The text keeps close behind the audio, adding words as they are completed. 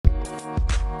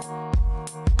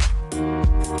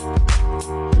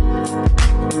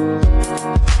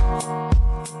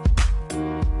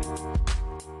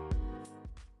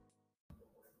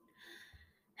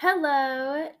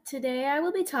Today I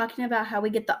will be talking about how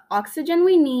we get the oxygen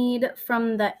we need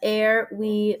from the air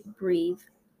we breathe.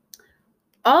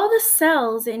 All the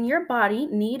cells in your body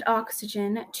need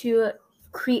oxygen to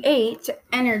create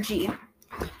energy.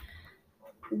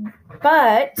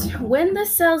 But when the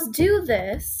cells do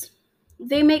this,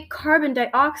 they make carbon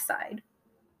dioxide.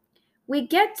 We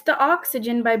get the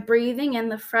oxygen by breathing in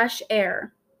the fresh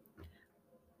air.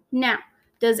 Now,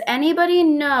 does anybody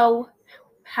know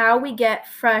how we get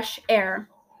fresh air?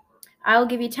 I'll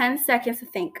give you 10 seconds to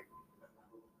think.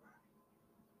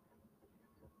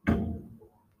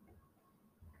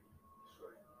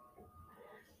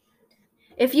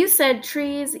 If you said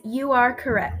trees, you are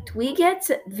correct. We get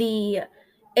the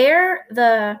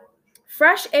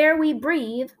fresh air we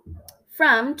breathe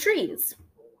from trees.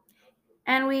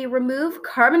 And we remove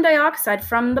carbon dioxide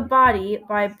from the body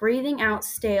by breathing out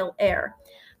stale air.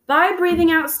 By breathing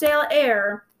out stale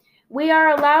air, we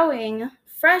are allowing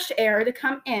fresh air to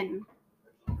come in.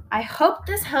 I hope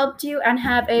this helped you and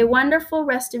have a wonderful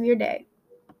rest of your day.